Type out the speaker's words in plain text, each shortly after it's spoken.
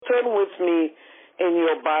turn with me in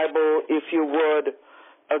your Bible, if you would.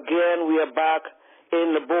 Again, we are back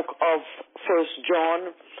in the book of First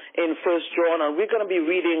John, and we're going to be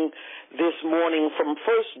reading this morning from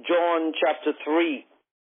First John chapter 3.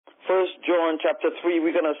 First John chapter 3,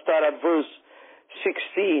 we're going to start at verse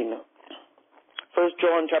 16. First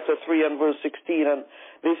John chapter 3 and verse 16, and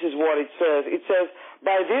this is what it says. It says,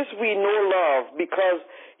 "By this we know love, because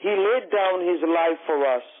he laid down his life for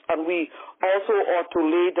us, and we also ought to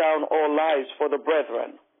lay down our lives for the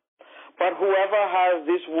brethren. But whoever has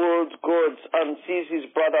this world's goods and sees his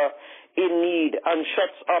brother in need and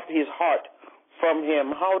shuts up his heart from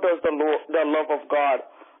him, how does the love of God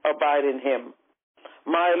abide in him?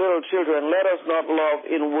 My little children, let us not love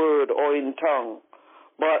in word or in tongue,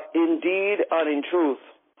 but in deed and in truth.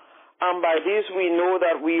 And by this we know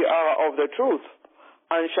that we are of the truth,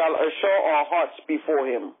 and shall assure our hearts before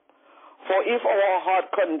him. For if our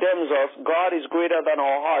heart condemns us, God is greater than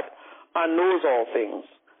our heart and knows all things.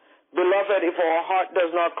 Beloved, if our heart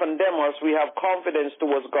does not condemn us, we have confidence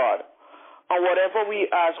towards God. And whatever we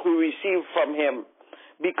ask, we receive from him,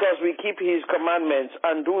 because we keep his commandments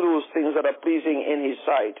and do those things that are pleasing in his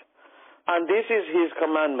sight. And this is his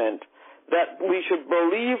commandment, that we should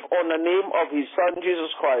believe on the name of his Son,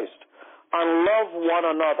 Jesus Christ, and love one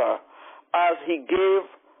another as he gave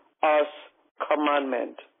us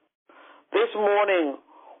commandment." This morning,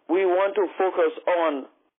 we want to focus on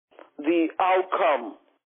the outcome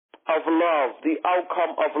of love, the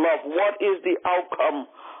outcome of love. What is the outcome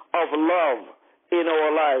of love in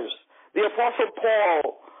our lives? The Apostle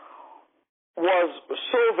Paul was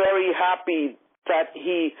so very happy that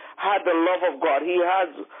he had the love of God. He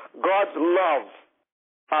had God's love.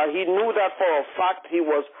 He knew that for a fact. He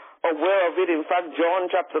was aware of it. In fact, John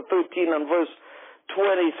chapter 13 and verse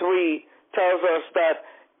 23 tells us that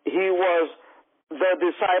he was the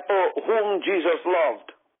disciple whom Jesus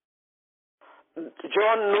loved.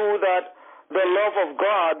 John knew that the love of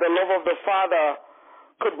God, the love of the Father,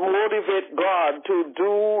 could motivate God to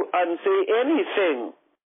do and say anything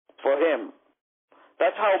for him.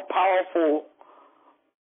 That's how powerful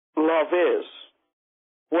love is.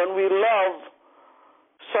 When we love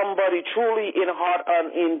somebody truly in heart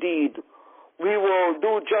and in deed, we will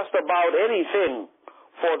do just about anything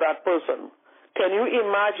for that person. Can you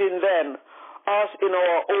imagine then us in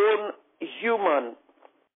our own human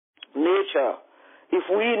nature, if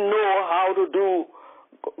we know how to do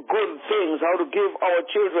good things, how to give our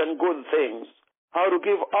children good things, how to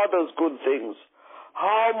give others good things,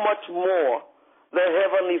 how much more the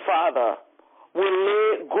Heavenly Father will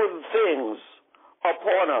lay good things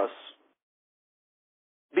upon us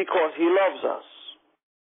because he loves us.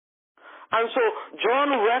 And so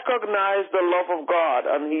John recognized the love of God,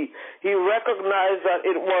 and he recognized that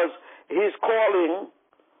it was his calling.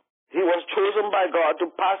 He was chosen by God to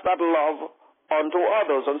pass that love on to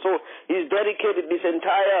others. And so he's dedicated this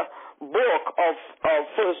entire book of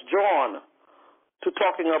First John to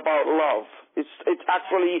talking about love. It's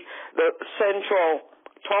actually the central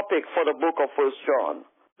topic for the book of First John.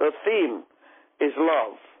 The theme is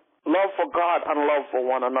love. Love for God and love for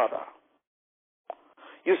one another.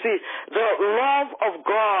 You see, the love of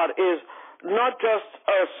God is not just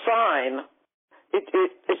a sign.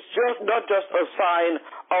 It's just not just a sign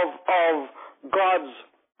of God's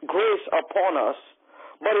grace upon us,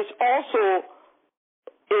 but it's also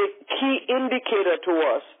a key indicator to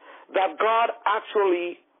us that God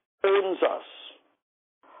actually owns us.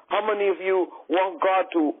 How many of you want God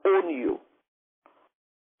to own you?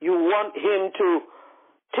 You want him to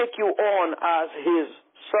take you on as his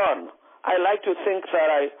son. I like to think that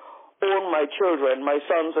I own my children, my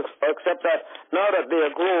sons, except that now that they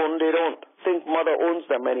are grown, they don't think mother owns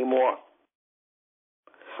them anymore.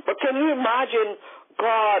 But can you imagine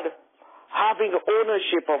God having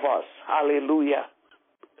ownership of us? Hallelujah.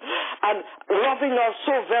 And loving us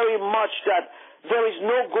so very much that there is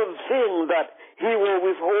no good thing that he will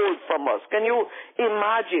withhold from us. Can you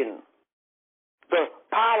imagine the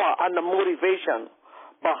power and the motivation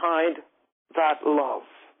behind that love?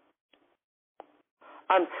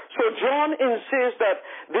 And so John insists that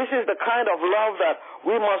this is the kind of love that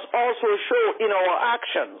we must also show in our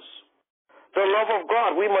actions. The love of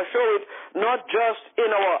God, we must show it not just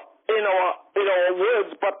in our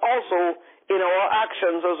words, but also in our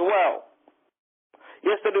actions as well.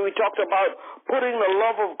 Yesterday we talked about putting the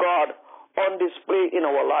love of God on display in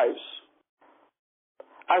our lives.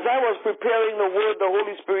 As I was preparing the word, the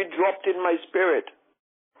Holy Spirit dropped in my spirit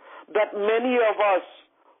that many of us,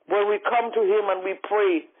 when we come to him and we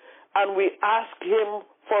pray and we ask him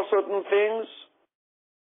for certain things,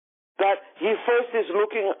 that he first is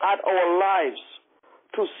looking at our lives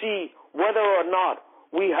to see whether or not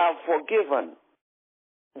we have forgiven.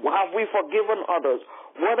 Have we forgiven others?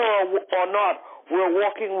 Whether or not we're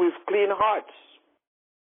walking with clean hearts.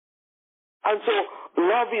 And so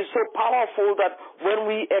love is so powerful that when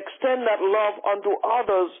we extend that love unto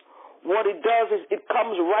others, what it does is it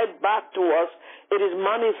comes right back to us. It is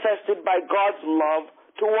manifested by God's love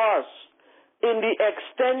to us. In the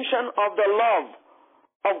extension of the love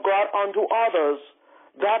of God unto others,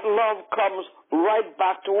 that love comes right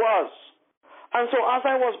back to us. And so as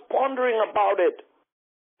I was pondering about it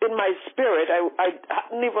in my spirit, I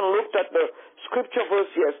hadn't even looked at the scripture verse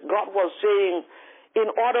yet. God was saying, in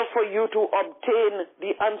order for you to obtain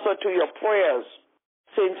the answer to your prayers,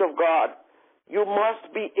 saints of God, you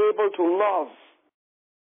must be able to love.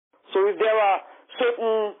 So if there are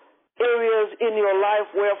certain areas in your life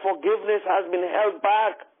where forgiveness has been held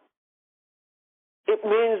back, it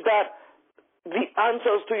means that the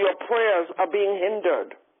answers to your prayers are being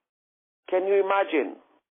hindered. Can you imagine?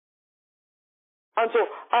 And so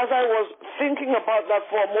as I was thinking about that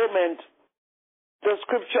for a moment, the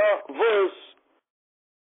scripture verse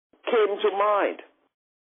came to mind.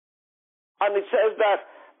 And it says that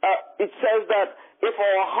if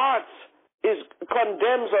our hearts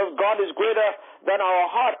condemns us, God is greater than our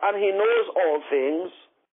heart, and He knows all things,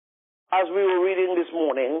 as we were reading this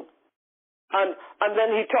morning. And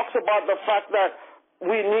then He talks about the fact that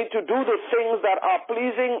we need to do the things that are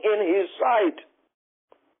pleasing in His sight.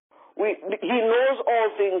 He knows all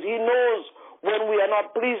things. He knows when we are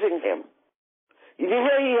not pleasing Him.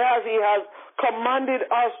 Here He has commanded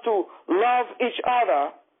us to love each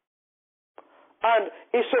other. And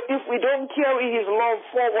so if we don't carry His love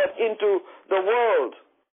forward into the world,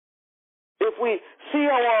 if we see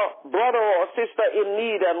our brother or sister in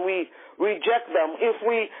need and we reject them, if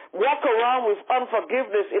we walk around with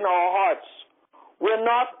unforgiveness in our hearts, we're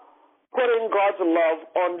not putting God's love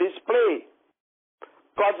on display.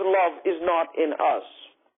 God's love is not in us.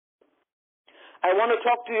 I want to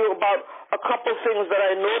talk to you about a couple things that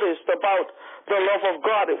I noticed about the love of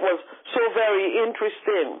God. It was so very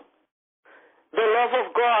interesting. The love of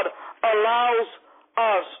God allows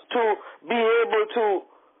us to be able to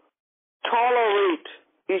tolerate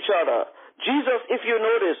each other. Jesus, if you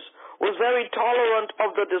notice, was very tolerant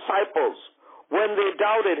of the disciples when they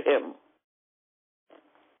doubted Him.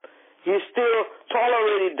 He still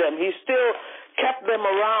tolerated them. He still kept them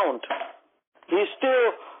around. He still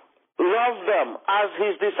loved them as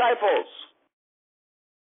His disciples.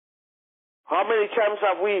 How many times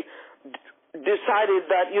have we decided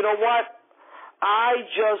that, you know what, I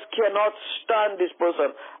just cannot stand this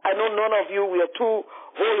person? I know none of you, we are too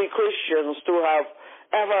holy Christians to have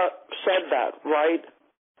ever said that, right?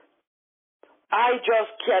 I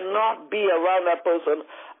just cannot be around that person.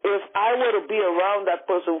 If I were to be around that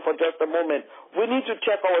person for just a moment, we need to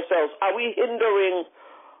check ourselves. Are we hindering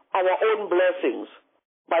our own blessings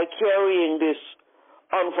by carrying this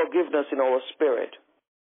unforgiveness in our spirit?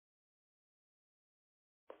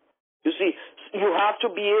 You see, you have to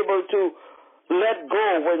be able to let go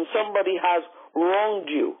when somebody has wronged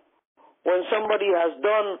you, when somebody has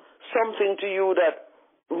done something to you that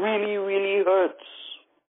really, really hurts.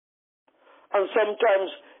 And sometimes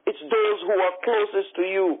it's those who are closest to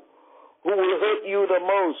you who will hurt you the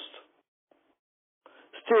most.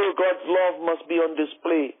 Still, God's love must be on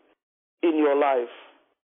display in your life.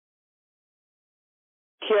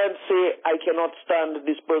 Can't say, I cannot stand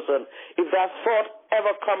this person. If that thought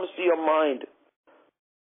ever comes to your mind,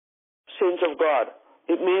 saints of God,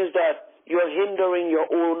 it means that you're hindering your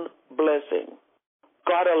own blessing.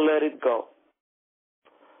 Gotta let it go.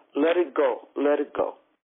 Let it go. Let it go.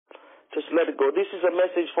 Just let it go. This is a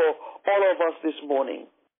message for all of us this morning.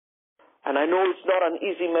 And I know it's not an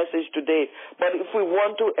easy message today, but if we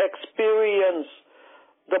want to experience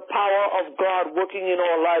the power of God working in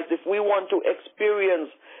our lives, if we want to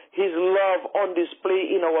experience His love on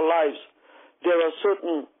display in our lives, there are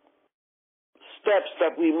certain steps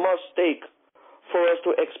that we must take for us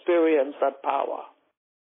to experience that power.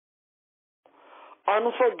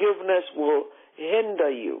 Unforgiveness will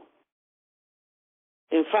hinder you.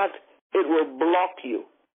 In fact, it will block you.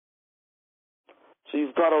 So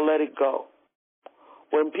you've got to let it go.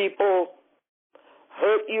 When people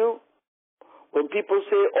hurt you, when people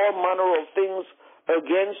say all manner of things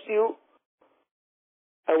against you,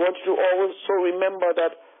 I want you to also remember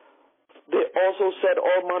that they also said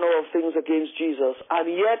all manner of things against Jesus, and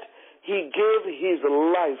yet He gave His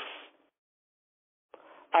life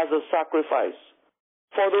as a sacrifice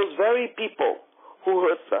for those very people who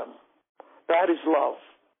hurt them. That is love.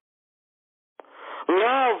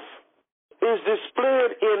 Love is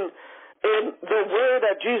displayed in the way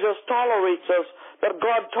that Jesus tolerates us, that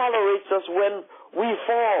God tolerates us when we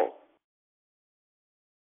fall.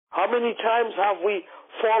 How many times have we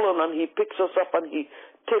fallen and he picks us up and he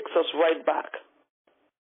takes us right back?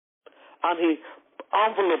 And he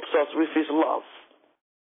envelopes us with his love.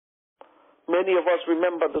 Many of us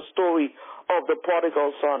remember the story of the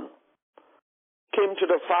prodigal son. Came to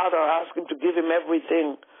the father, asked him to give him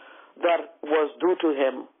everything that was due to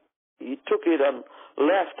him. He took it and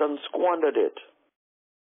left and squandered it.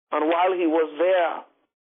 And while he was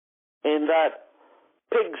there in that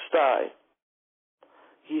pigsty,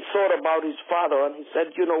 he thought about his father and he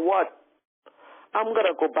said, you know what? I'm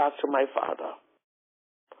going to go back to my father.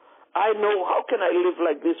 I know, how can I live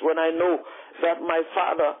like this when I know that my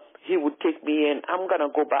father, he would take me in? I'm going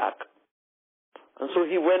to go back. And so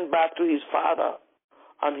he went back to his father,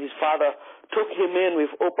 and his father took him in with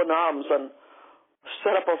open arms and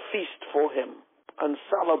set up a feast for him and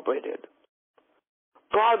celebrated.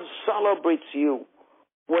 God celebrates you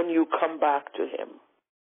when you come back to him.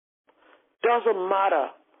 Doesn't matter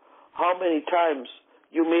how many times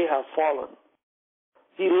you may have fallen.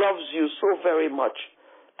 He loves you so very much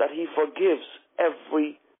that he forgives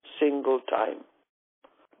every single time.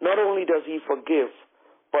 Not only does he forgive,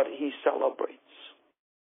 but he celebrates.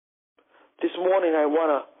 This morning I want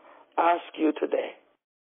to ask you today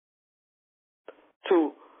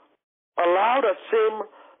to allow that same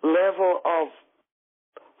level of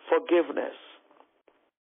forgiveness,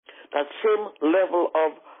 that same level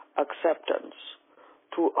of acceptance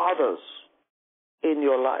to others in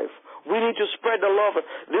your life. We need to spread the love.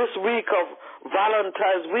 This week of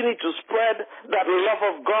Valentine's, we need to spread that love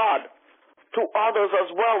of God to others as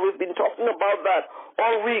well. We've been talking about that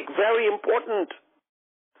all week. Very important.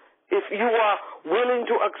 If you are willing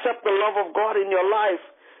to accept the love of God in your life,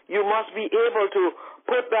 you must be able to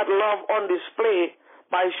put that love on display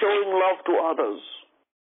by showing love to others.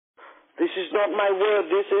 This is not my word.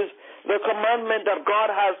 This is the commandment that God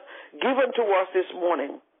has given to us this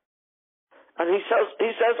morning. And he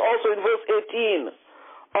says also in verse 18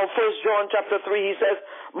 of 1 John chapter 3, he says,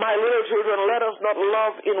 my little children, let us not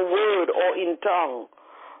love in word or in tongue,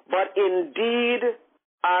 but in deed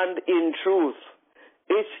and in truth.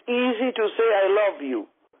 It's easy to say I love you,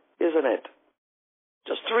 isn't it?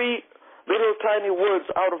 Just 3 little tiny words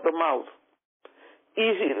out of the mouth.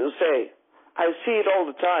 Easy to say. I see it all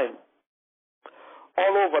the time.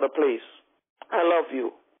 All over the place. I love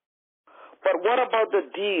you. But what about the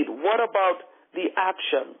deed? What about the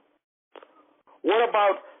action? What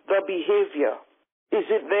about the behavior? Is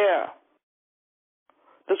it there?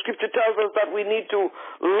 The scripture tells us that we need to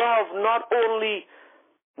love not only,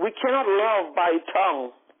 we cannot love by tongue.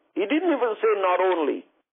 He didn't even say not only.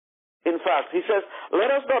 In fact, he says, let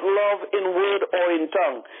us not love in word or in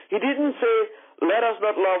tongue. He didn't say, let us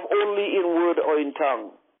not love only in word or in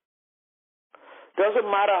tongue. Doesn't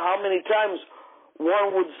matter how many times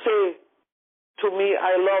one would say to me,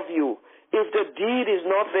 I love you. If the deed is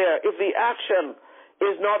not there, if the action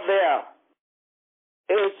is not there,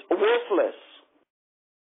 it's worthless.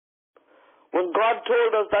 When God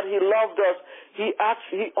told us that he loved us, he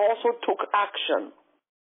also took action.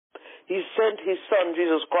 He sent his son,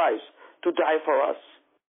 Jesus Christ, to die for us.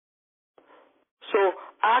 So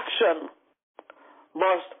action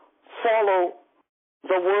must follow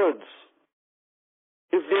the words.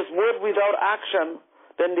 If there's word without action,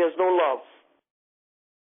 then there's no love.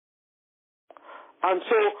 And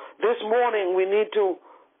so this morning we need to,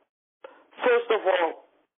 first of all,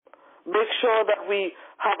 make sure that we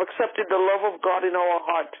have accepted the love of God in our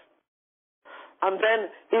heart. And then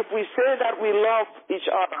if we say that we love each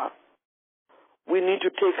other, we need to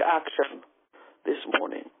take action this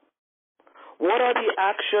morning. What are the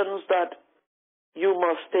actions that you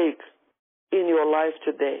must take in your life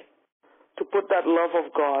today to put that love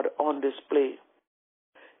of God on display?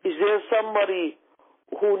 Is there somebody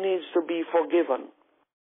who needs to be forgiven?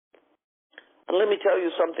 And let me tell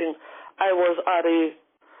you something. I was at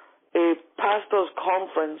a pastor's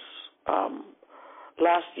conference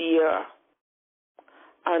last year,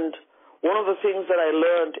 and one of the things that I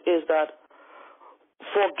learned is that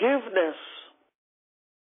forgiveness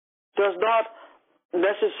does not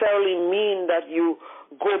necessarily mean that you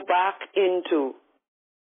go back into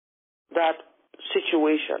that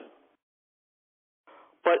situation,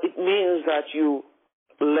 but it means that you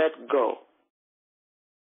let go.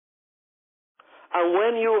 And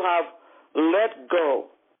when you have let go,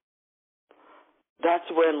 that's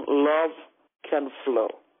when love can flow.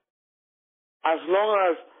 As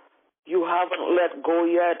long as you haven't let go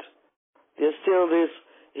yet, there's still this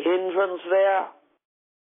hindrance there.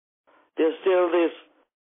 There's still this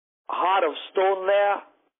heart of stone there.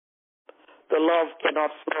 The love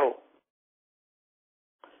cannot flow.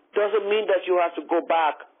 doesn't mean that you have to go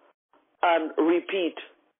back and repeat.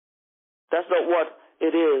 That's not what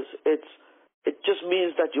it is. It just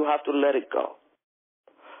means that you have to let it go.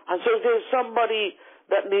 And so if there's somebody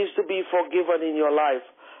that needs to be forgiven in your life,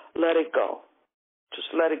 let it go.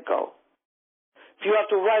 Just let it go. If you have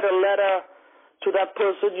to write a letter to that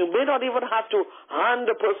person, you may not even have to hand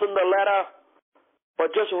the person the letter,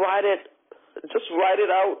 but just write it. Just write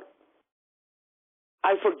it out.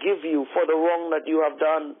 I forgive you for the wrong that you have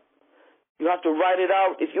done. You have to write it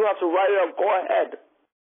out. If you have to write it out, go ahead.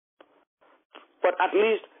 But at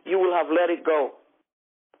least you will have let it go.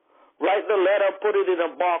 Write the letter, put it in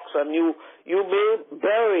a box, and you may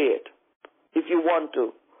bury it if you want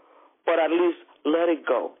to. But at least let it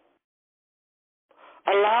go.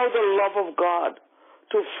 Allow the love of God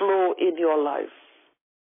to flow in your life.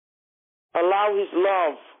 Allow His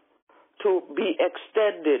love to be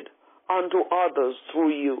extended unto others through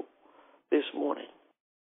you this morning.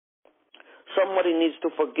 Somebody needs to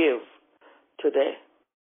forgive today.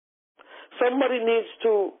 Somebody needs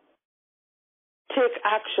to take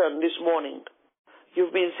action this morning.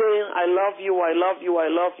 You've been saying, I love you, I love you, I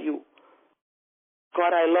love you.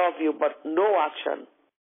 God, I love you, but no action.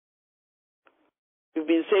 You've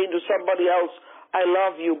been saying to somebody else, I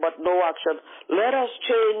love you, but no action. Let us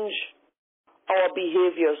change our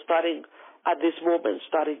behavior starting at this moment,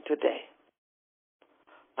 starting today.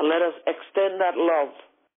 And let us extend that love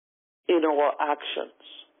in our actions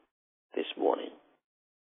this morning.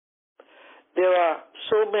 There are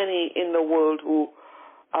so many in the world who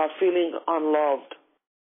are feeling unloved.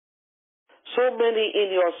 So many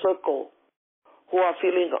in your circle who are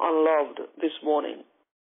feeling unloved this morning.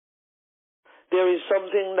 There is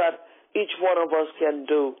something that each one of us can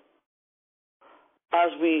do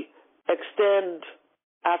as we extend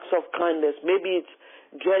acts of kindness. Maybe it's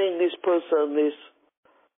getting this person this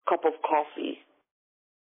cup of coffee,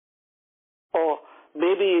 or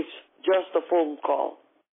maybe it's just a phone call.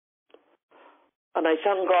 And I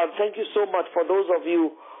thank God. Thank you so much for those of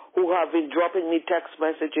you who have been dropping me text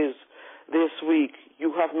messages this week.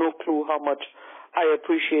 You have no clue how much I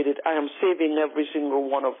appreciate it. I am saving every single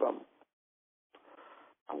one of them.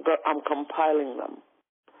 I'm compiling them.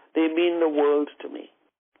 They mean the world to me.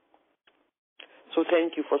 So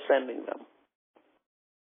thank you for sending them.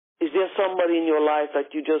 Is there somebody in your life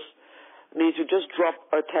that you just need to just drop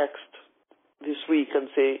a text this week and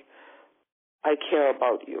say, I care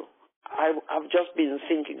about you. I've just been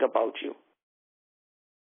thinking about you.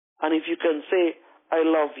 And if you can say, I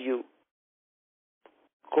love you,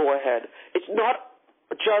 go ahead. It's not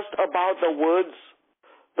just about the words.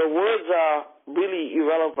 The words are really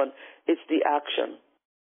irrelevant. It's the action.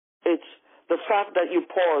 It's the fact that you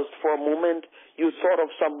paused for a moment, you thought of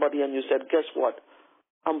somebody and you said, guess what?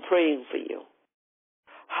 I'm praying for you.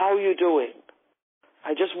 How are you doing?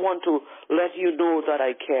 I just want to let you know that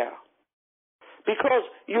I care. Because,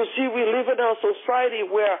 you see, we live in a society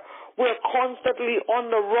where we're constantly on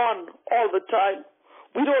the run all the time.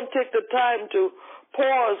 We don't take the time to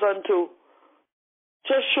pause and to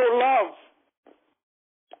just show love.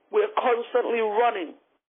 We're constantly running.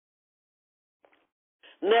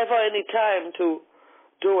 Never any time to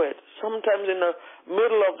do it. Sometimes in the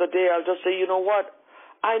middle of the day, I'll just say, you know what?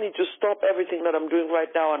 I need to stop everything that I'm doing right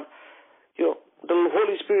now. And, the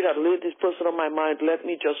Holy Spirit had laid this person on my mind. Let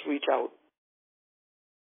me just reach out.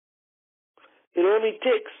 It only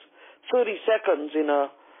takes 30 seconds in a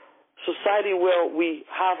society where we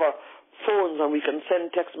have our phones and we can send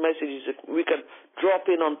text messages. We can drop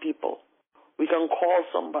in on people. We can call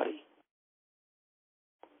somebody.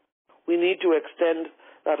 We need to extend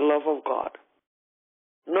that love of God.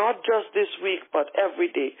 Not just this week, but every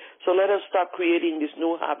day. So let us start creating this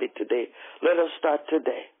new habit today. Let us start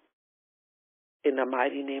today. In the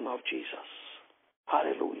mighty name of Jesus.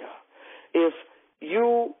 Hallelujah. If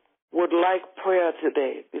you would like prayer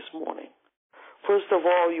today, this morning, first of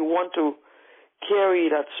all, you want to carry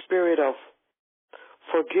that spirit of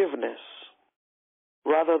forgiveness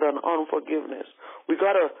rather than unforgiveness. We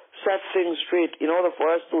got to set things straight in order for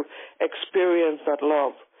us to experience that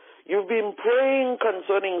love. You've been praying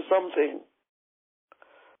concerning something,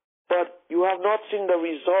 but you have not seen the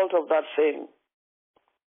result of that thing.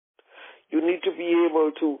 You need to be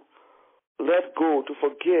able to let go, to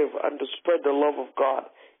forgive, and to spread the love of God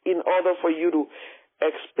in order for you to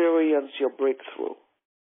experience your breakthrough.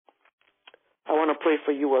 I want to pray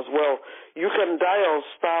for you as well. You can dial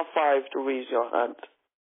 *5 to raise your hand.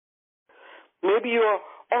 Maybe you're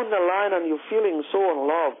on the line and you're feeling so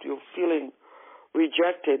unloved. You're feeling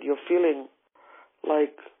rejected. You're feeling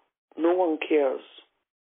like no one cares.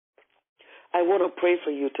 I want to pray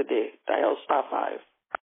for you today. Dial *5.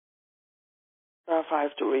 Star 5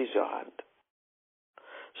 to raise your hand.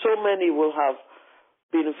 So many will have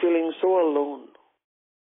been feeling so alone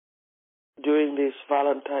during this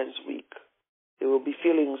Valentine's week. They will be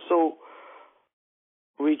feeling so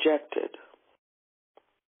rejected.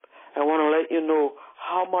 I want to let you know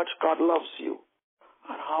how much God loves you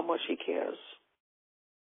and how much He cares.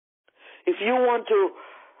 If you want to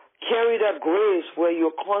carry that grace where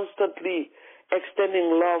you're constantly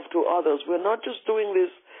extending love to others, we're not just doing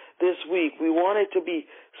this week. We want it to be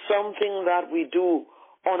something that we do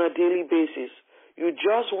on a daily basis. You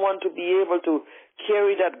just want to be able to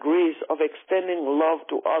carry that grace of extending love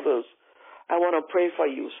to others. I want to pray for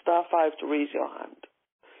you. Star 5 to raise your hand.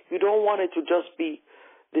 You don't want it to just be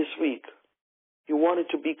this week. You want it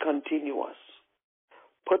to be continuous.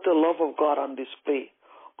 Put the love of God on display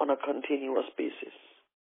on a continuous basis.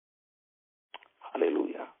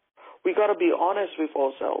 Hallelujah. We got to be honest with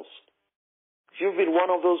ourselves. If you've been one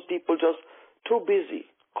of those people just too busy,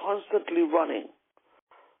 constantly running,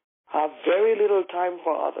 have very little time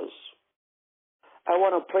for others, I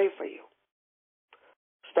want to pray for you.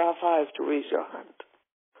 Star 5 to raise your hand.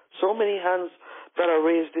 So many hands that are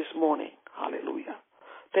raised this morning. Hallelujah.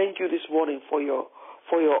 Thank you this morning for your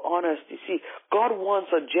honesty. See, God wants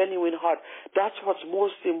a genuine heart. That's what's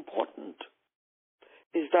most important,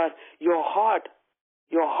 is that your heart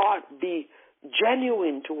be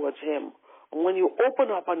genuine towards Him. And when you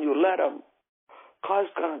open up and you let Him, God's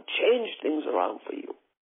going to change things around for you.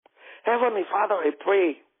 Heavenly Father, I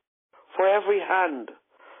pray for every hand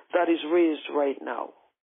that is raised right now.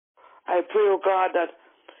 I pray, oh God, that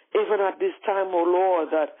even at this time, oh Lord,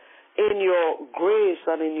 that in your grace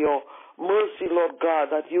and in your mercy, Lord God,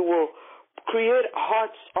 that you will create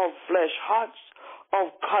hearts of flesh, hearts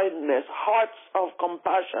of kindness, hearts of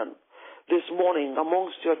compassion this morning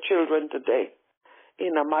amongst your children today.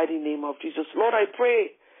 In the mighty name of Jesus. Lord, I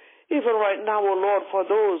pray even right now, oh Lord, for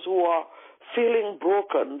those who are feeling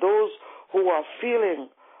broken, those who are feeling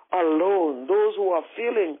alone, those who are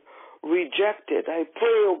feeling rejected. I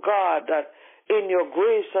pray, oh God, that in your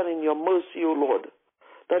grace and in your mercy, oh Lord,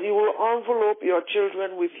 that you will envelope your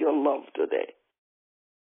children with your love today.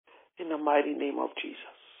 In the mighty name of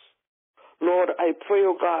Jesus. Lord, I pray,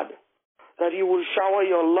 oh God, that you will shower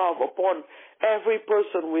your love upon every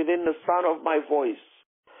person within the sound of my voice.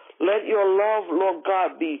 Let your love, Lord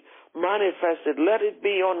God, be manifested. Let it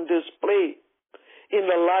be on display in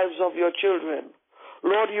the lives of your children.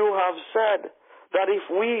 Lord, you have said that if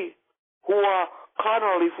we who are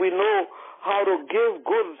carnal, if we know how to give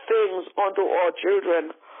good things unto our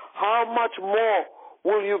children, how much more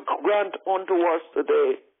will you grant unto us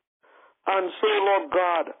today? And so, Lord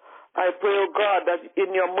God, I pray, oh God, that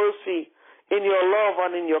in your mercy, in your love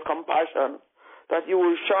and in your compassion, that you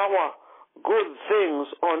will shower good things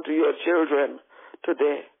unto your children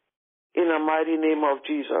today. In the mighty name of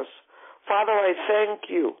Jesus. Father, I thank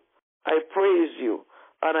you, I praise you,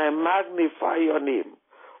 and I magnify your name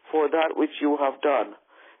for that which you have done.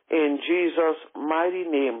 In Jesus' mighty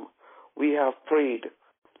name we have prayed.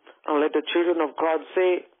 And let the children of God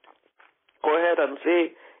say, go ahead and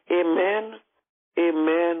say, amen,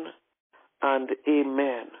 amen, and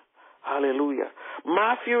amen. Hallelujah.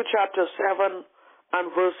 Matthew chapter 7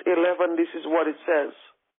 and verse 11, this is what it says.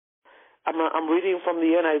 I'm reading from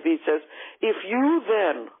the NIV. It says, if you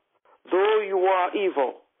then, though you are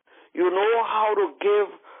evil, you know how to give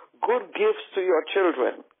good gifts to your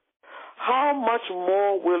children, how much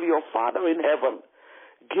more will your Father in heaven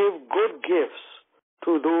give good gifts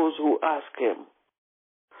to those who ask Him?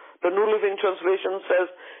 The New Living Translation says,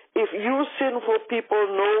 if you sinful people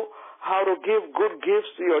know how to give good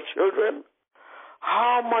gifts to your children,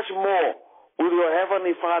 how much more will your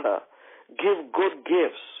Heavenly Father give good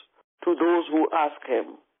gifts to those who ask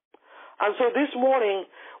Him? And so this morning,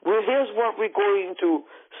 here's what we're going to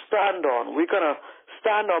stand on. We're going to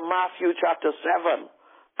stand on Matthew chapter 7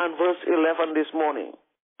 and verse 11 this morning.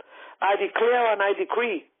 I declare and I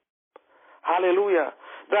decree, hallelujah,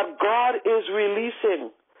 that God is releasing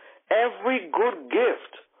every good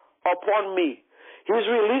gift upon me. He's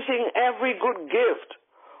releasing every good gift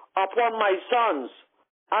upon my sons,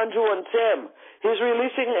 Andrew and Tim. He's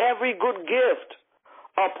releasing every good gift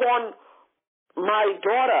upon my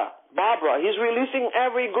daughter, Barbara. He's releasing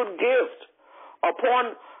every good gift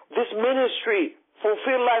upon this ministry,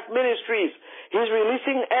 Fulfill Life Ministries. He's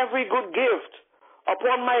releasing every good gift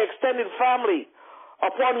upon my extended family,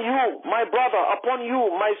 upon you, my brother, upon you,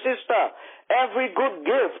 my sister. Every good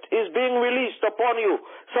gift is being released upon you.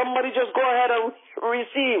 Somebody just go ahead and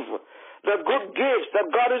receive the good gifts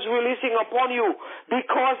that God is releasing upon you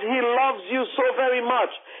because He loves you so very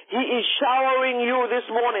much. He is showering you this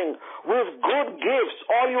morning with good gifts.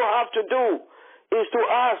 All you have to do is to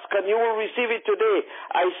ask, and you will receive it today.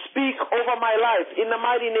 I speak over my life in the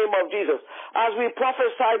mighty name of Jesus as we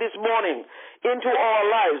prophesy this morning into our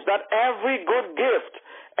lives that every good gift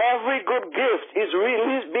is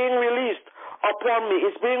being released upon me.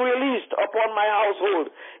 It's being released upon my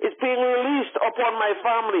household. It's being released upon my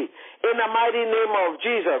family in the mighty name of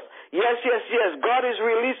Jesus. Yes, yes, yes. God is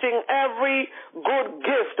releasing every good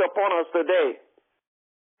gift upon us today.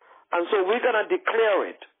 And so we're going to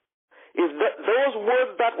declare it. If those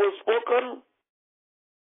words that were spoken,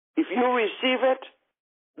 if you receive it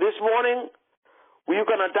this morning, you're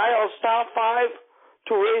going to dial *5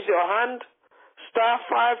 to raise your hand.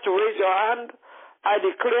 *5 to raise your hand. I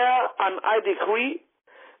declare and I decree,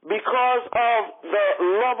 because of the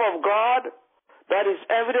love of God that is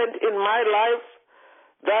evident in my life,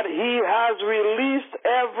 that He has released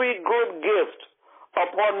every good gift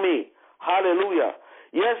upon me. Hallelujah.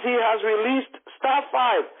 Yes, He has released *5.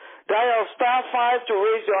 Dial *5 to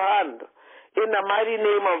raise your hand in the mighty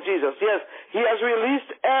name of Jesus. Yes, He has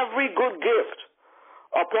released every good gift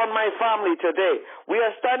upon my family today. We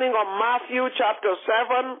are standing on Matthew chapter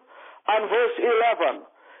 7 and verse 11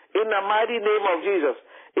 in the mighty name of Jesus.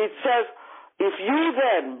 It says, if you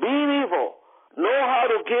then, being evil, know how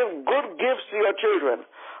to give good gifts to your children,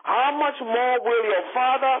 how much more will your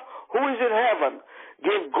Father who is in heaven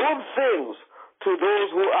give good things to those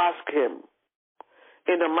who ask Him?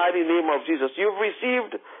 In the mighty name of Jesus. You've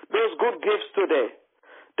received those good gifts today.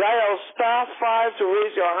 Dial *5 to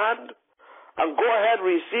raise your hand and go ahead,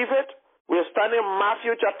 receive it. We're standing in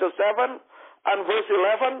Matthew chapter 7 and verse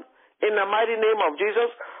 11. In the mighty name of Jesus,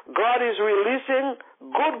 God is releasing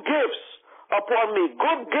good gifts upon me,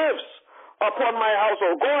 good gifts upon my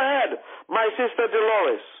household. Go ahead, my sister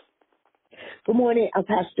Dolores. Good morning,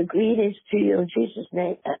 Pastor. Greetings to you in Jesus'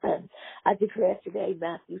 name. I declare today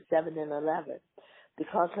Matthew 7 and 11.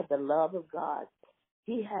 Because of the love of God,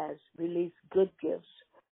 He has released good gifts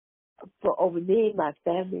for over me, my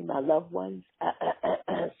family, my loved ones,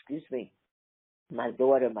 my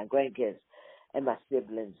daughter, my grandkids, and my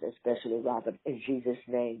siblings, especially Robert. In Jesus'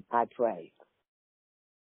 name, I pray.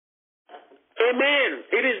 Amen.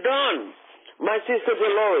 It is done. My sister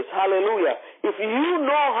Dolores, hallelujah. If you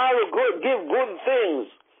know how to give good things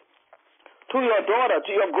to your daughter,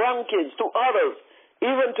 to your grandkids, to others,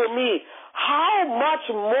 even to me, how much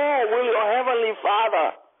more will your Heavenly Father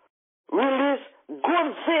release good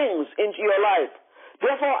things into your life?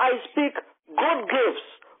 Therefore, I speak good gifts,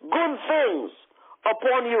 good things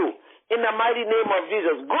upon you in the mighty name of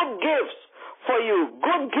Jesus. Good gifts for you,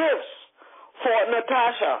 good gifts for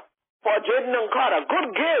Natasha, for Jaden and Carter, good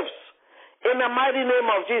gifts in the mighty name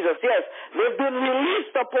of Jesus. Yes, they've been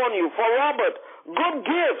released upon you. For Robert, good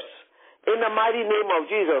gifts in the mighty name of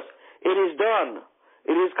Jesus. It is done.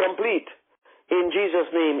 It is complete. In Jesus'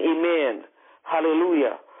 name, amen.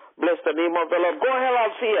 Hallelujah. Bless the name of the Lord. Go ahead,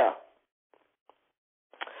 Althea.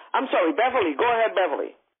 I'm sorry, Beverly. Go ahead,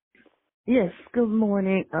 Beverly. Yes, good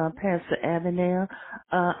morning, Pastor Avenel.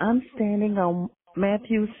 I'm standing on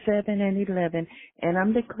Matthew 7 and 11, and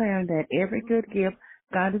I'm declaring that every good gift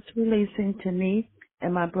God is releasing to me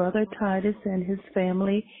and my brother Titus and his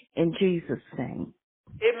family in Jesus' name.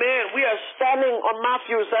 Amen. We are standing on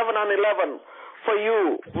Matthew 7 and 11 for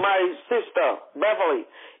you, my sister, Beverly,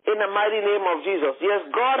 in the mighty name of Jesus. Yes,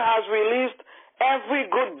 God has released every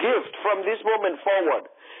good gift from this moment forward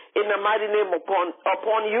in the mighty name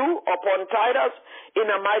upon you, upon Titus, in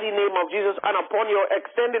the mighty name of Jesus, and upon your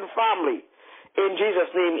extended family. In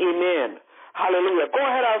Jesus' name, amen. Hallelujah. Go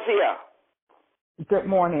ahead, Althea. Good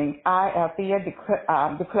morning. I, Althea,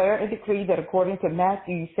 declare and decree that according to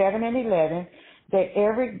Matthew 7 and 11, that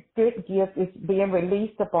every good gift is being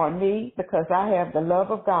released upon me because I have the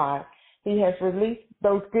love of God. He has released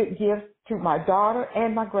those good gifts to my daughter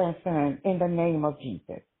and my grandson in the name of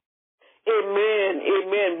Jesus. Amen,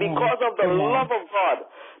 amen. Because of the love of God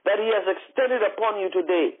that He has extended upon you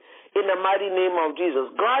today in the mighty name of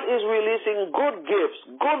Jesus. God is releasing good gifts,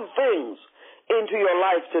 good things into your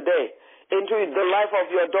life today, into the life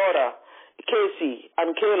of your daughter, Casey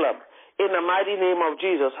and Caleb. In the mighty name of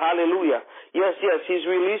Jesus. Hallelujah. Yes, yes, He's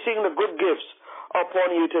releasing the good gifts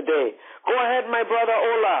upon you today. Go ahead, my brother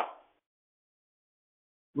Ola.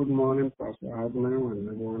 Good morning, Pastor Adnan and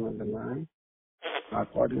everyone on the line.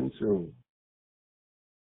 According to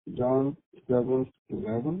John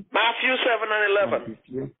 7:11. Matthew 7 and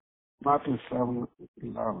 11. Matthew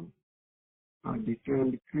 7:11. I declare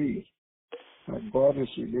and decree that God is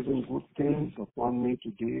releasing good things upon me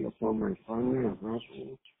today, upon my family and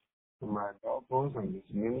household, to my loved and His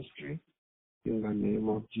ministry, in the name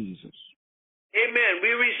of Jesus. Amen. We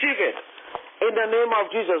receive it In the name of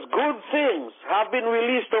Jesus, good things have been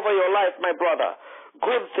released over your life, my brother.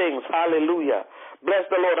 Good things, hallelujah. Bless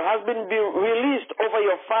the Lord. Has been released over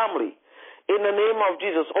your family. In the name of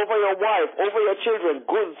Jesus, over your wife, over your children,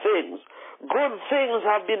 good things. Good things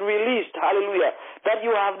have been released, hallelujah, that you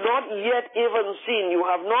have not yet even seen, you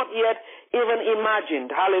have not yet even imagined,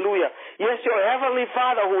 hallelujah. Yes, your Heavenly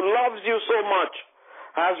Father who loves you so much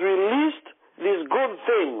has released these good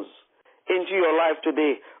things into your life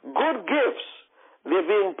today. Good gifts, they're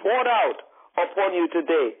being poured out upon you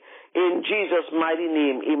today. In Jesus' mighty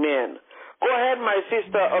name, amen. Go ahead, my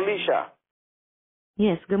sister Alicia.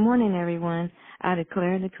 Yes, good morning, everyone. I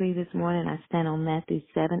declare and decree this morning, I stand on Matthew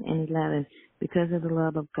 7 and 11. Because of the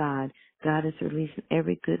love of God, God is releasing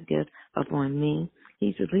every good gift upon me.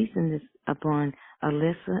 He's releasing this upon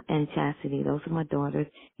Alyssa and Chastity. Those are my daughters.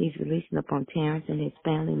 He's releasing upon Terrence and his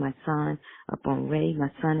family, my son, upon Ray, my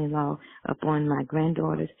son-in-law, upon my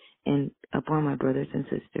granddaughters, and upon my brothers and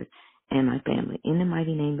sisters and my family. In the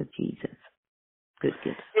mighty name of Jesus. Good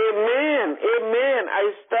gifts. Amen. Amen. I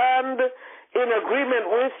stand in agreement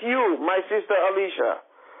with you, my sister Alicia.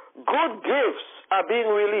 Good gifts are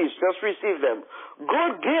being released. Just receive them.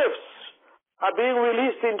 Good gifts are being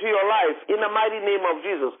released into your life in the mighty name of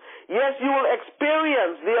Jesus. Yes, you will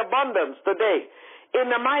experience the abundance today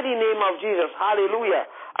in the mighty name of Jesus. Hallelujah.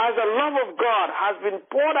 As the love of God has been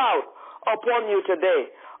poured out upon you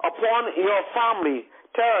today, upon your family,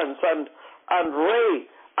 Terrence and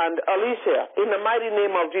Ray and Alicia, in the mighty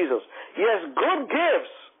name of Jesus. Yes, good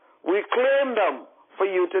gifts, we claim them for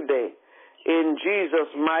you today. In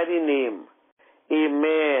Jesus' mighty name.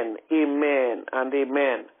 Amen, amen, and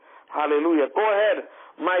amen. Hallelujah. Go ahead,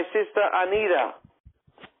 my sister Anita.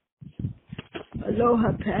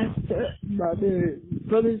 Aloha, Pastor,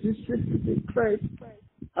 brothers and sisters in Christ.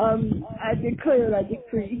 I declare and I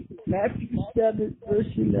decree, Matthew 7, verse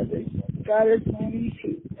 11, God is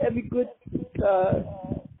releasing every good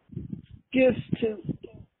gifts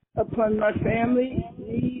upon my family,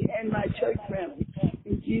 me, and my church family.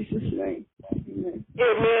 In Jesus' name, amen.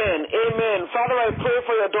 Amen, amen. Father, I pray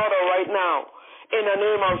for your daughter right now in the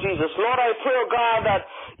name of Jesus. Lord, I pray, oh God, that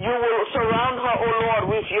you will surround her, oh Lord,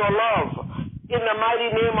 with your love in the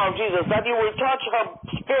mighty name of Jesus, that you will touch her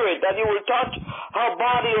spirit, that you will touch her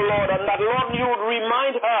body, oh Lord, and that, Lord, you would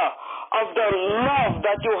remind her of the love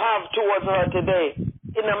that you have towards her today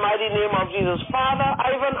in the mighty name of Jesus. Father,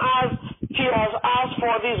 even as she has asked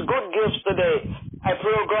for these good gifts today, I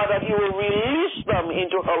pray, oh God, that you will release them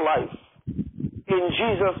into her life. In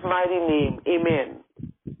Jesus' mighty name, amen.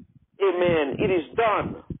 Amen. It is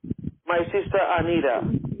done, my sister Anita.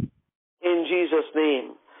 In Jesus'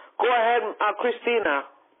 name. Go ahead, Christina.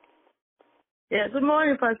 Yeah, good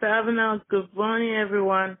morning, Pastor Avenel. Good morning,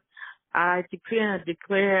 everyone. I decree and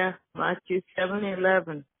declare Matthew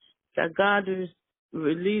 7:11 that God is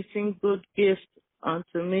releasing good gifts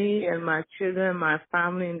unto me and my children, my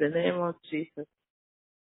family, in the name of Jesus.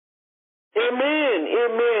 Amen.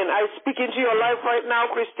 Amen. I speak into your life right now,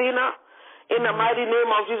 Christina. In the mighty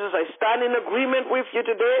name of Jesus, I stand in agreement with you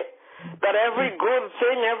today that every good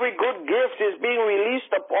thing, every good gift is being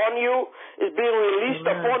released upon you, is being released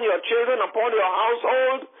upon your children, upon your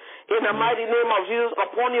household. In the mighty name of Jesus,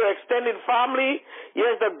 upon your extended family.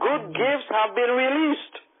 Yes, the good gifts have been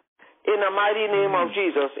released. In the mighty name of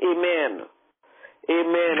Jesus. Amen.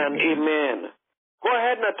 Amen and amen. Go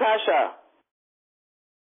ahead, Natasha.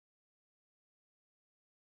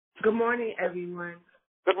 Good morning, everyone.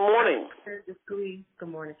 Good morning. Good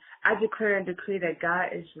morning. I declare and decree that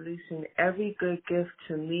God is releasing every good gift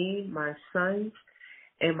to me, my sons,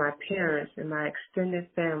 and my parents, and my extended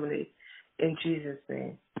family, in Jesus'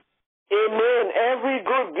 name. Amen. Every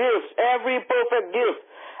good gift, every perfect gift,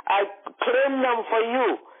 I claim them for you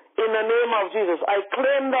in the name of Jesus. I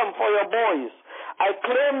claim them for your boys. I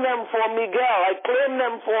claim them for Miguel. I claim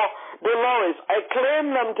them for Dolores. I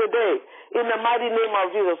claim them today in the mighty name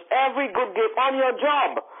of Jesus. Every good gift on your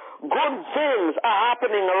job, good things are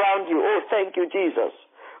happening around you. Oh, thank you, Jesus.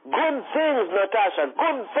 Good things, Natasha.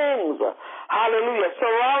 Good things. Hallelujah.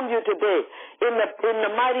 Surround you today in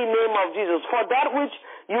the mighty name of Jesus. For that which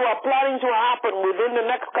you are planning to happen within the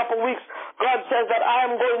next couple of weeks, God says that I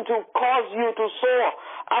am going to cause you to soar.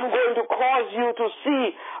 I'm going to cause you to see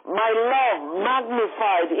my love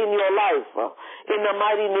magnified in your life in the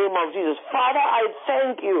mighty name of Jesus. Father, I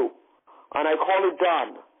thank you, and I call it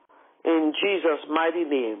done in Jesus' mighty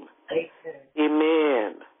name.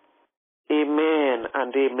 Amen. Amen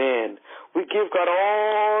and amen. We give God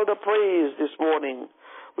all the praise this morning.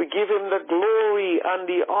 We give him the glory and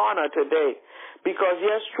the honor today because,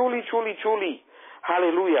 yes, truly, truly, truly,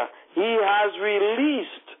 hallelujah, he has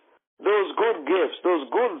released those good gifts, those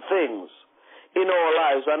good things in our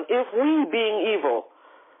lives. And if we, being evil,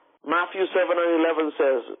 Matthew 7:11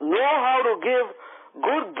 says, know how to give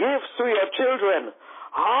good gifts to your children,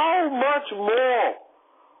 how much more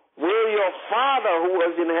will your Father who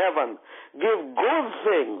is in heaven give good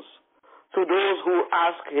things to those who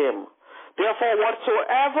ask him? Therefore,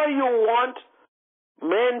 whatsoever you want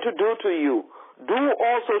men to do to you, do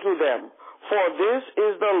also to them, for this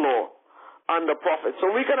is the law and the prophets. So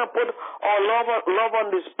we're going to put our love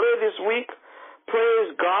on display this week. Praise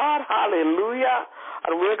God. Hallelujah.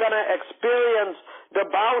 And we're going to experience the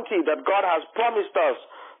bounty that God has promised us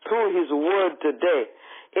through his word today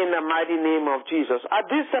in the mighty name of Jesus. At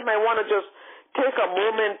this time, I want to just take a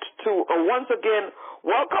moment to once again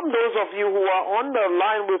welcome those of you who are on the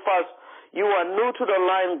line with us. You are new to the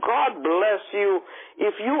line. God bless you.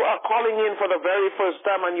 If you are calling in for the very first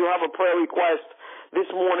time and you have a prayer request this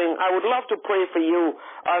morning, I would love to pray for you.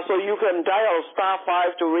 So you can dial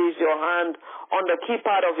 *5 to raise your hand. On the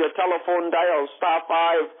keypad of your telephone, dial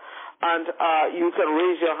 *5, and you can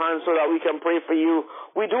raise your hand so that we can pray for you.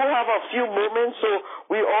 We do have a few moments, so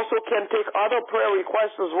we also can take other prayer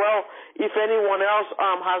requests as well. If anyone else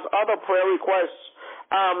has other prayer requests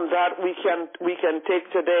that we can take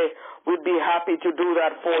today, we'd be happy to do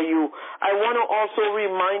that for you. I want to also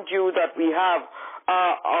remind you that we have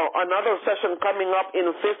another session coming up in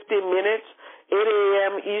 50 minutes, 8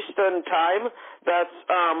 a.m. Eastern Time. That's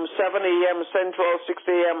 7 a.m. Central, 6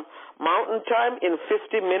 a.m. Mountain Time. In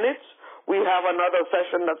 50 minutes, we have another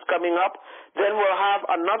session that's coming up. Then we'll have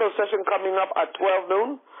another session coming up at 12 noon.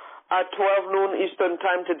 At 12 noon Eastern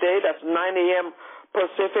Time today, that's 9 a.m.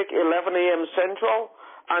 Pacific, 11 a.m. Central,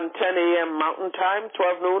 and 10 a.m. Mountain Time,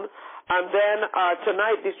 12 noon. And then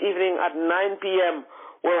tonight, this evening at 9 p.m.,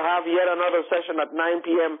 we'll have yet another session at 9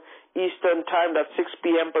 p.m. Eastern Time. That's 6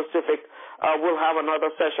 p.m. Pacific. We'll have another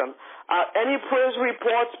session. Any praise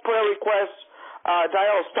reports, prayer requests,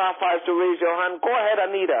 dial *5 to raise your hand. Go ahead,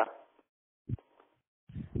 Anita.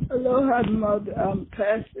 Aloha, Mother,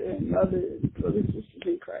 Pastor and Mother, Brother, Sisters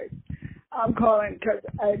in Christ. I'm calling because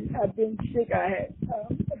I've been sick. I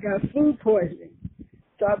got food poisoning.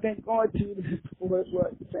 So I've been going through this for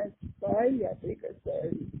since Friday, I think, or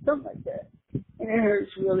Saturday, something like that. And it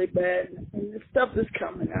hurts really bad, and the stuff is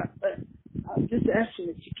coming out. But I'm just asking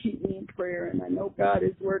that you keep me in prayer, and I know God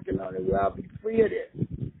is working on it. I'll be free of this.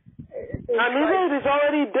 Anita, it is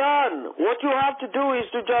already done. What you have to do is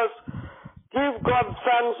to just give God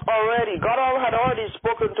thanks already. God had already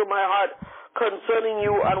spoken to my heart concerning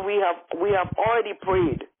you, and we have already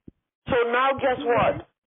prayed. So now guess what?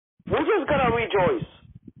 We're just going to rejoice.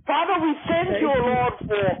 Father, we thank you, Lord,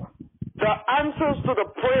 for the answers to the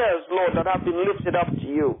prayers, Lord, that have been lifted up to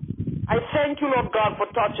you. I thank you, Lord God, for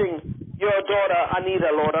touching your daughter,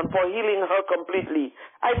 Anita, Lord, and for healing her completely.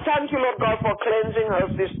 I thank you, Lord God, for cleansing her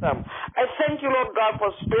system. I thank you, Lord God,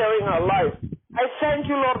 for sparing her life. I thank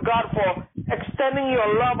you, Lord God, for extending your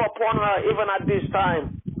love upon her even at this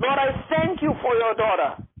time. Lord, I thank you for your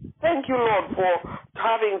daughter. Thank you, Lord, for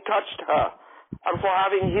having touched her and for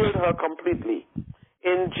having healed her completely.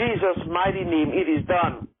 In Jesus' mighty name, it is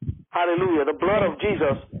done. Hallelujah. The blood of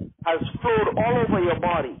Jesus has flowed all over your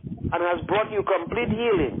body and has brought you complete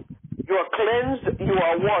healing. You are cleansed, you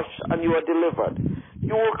are washed, and you are delivered.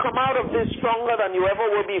 You will come out of this stronger than you ever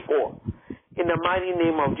were before in the mighty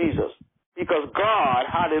name of Jesus. Because God,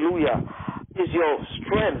 hallelujah, is your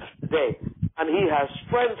strength today, and he has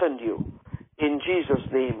strengthened you. In Jesus'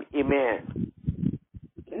 name, amen.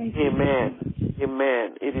 Amen.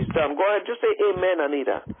 Amen. It is done. Go ahead. Just say amen,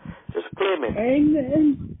 Anita. Just claim it.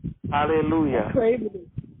 Amen. Hallelujah.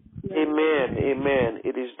 Amen. Amen.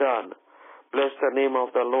 It is done. Bless the name of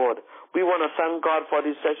the Lord. We want to thank God for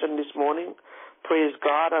this session this morning. Praise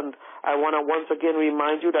God. And I want to once again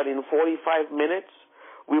remind you that in 45 minutes,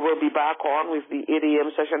 we will be back on with the 8 a.m.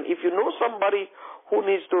 session. If you know somebody who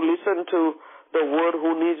needs to listen to the word,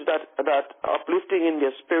 who needs that uplifting in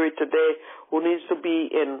their spirit today, who needs to be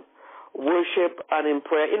in worship and in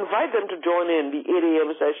prayer, invite them to join in the 8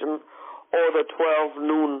 a.m. session or the 12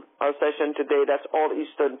 noon session today. That's all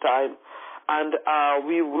Eastern time. And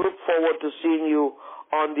we look forward to seeing you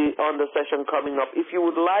on the session coming up. If you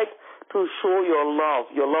would like to show your love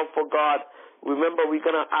for God, remember we're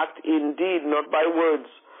going to act in deed, not by words.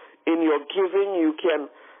 In your giving, you can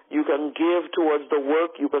give towards the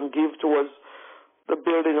work. You can give towards the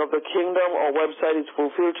building of the kingdom. Our website is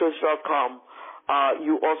fulfilledchurch.com.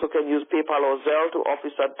 You also can use PayPal or Zelle to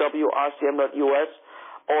office@wrcm.us,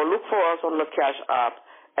 or look for us on the Cash App.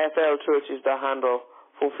 FL Church is the handle,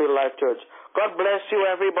 Fulfilled Life Church. God bless you,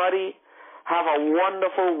 everybody. Have a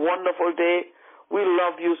wonderful, wonderful day. We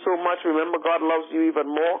love you so much. Remember, God loves you even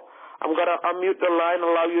more. I'm going to unmute the line,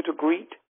 allow you to greet.